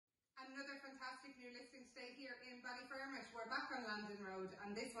today here in Ballyfermot. We're back on Landen Road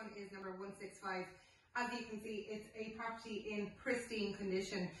and this one is number 165. As you can see, it's a property in pristine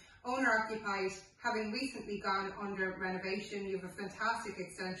condition, owner occupied, having recently gone under renovation. You have a fantastic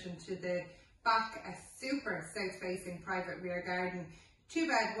extension to the back, a super south facing private rear garden. 2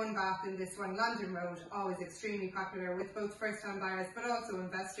 bed, 1 bath in this one. Landen Road, always extremely popular with both first time buyers but also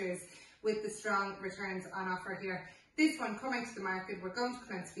investors, with the strong returns on offer here. This one coming to the market, we're going to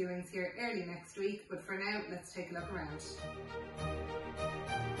commence viewings here early next week, but for now let's take a look around.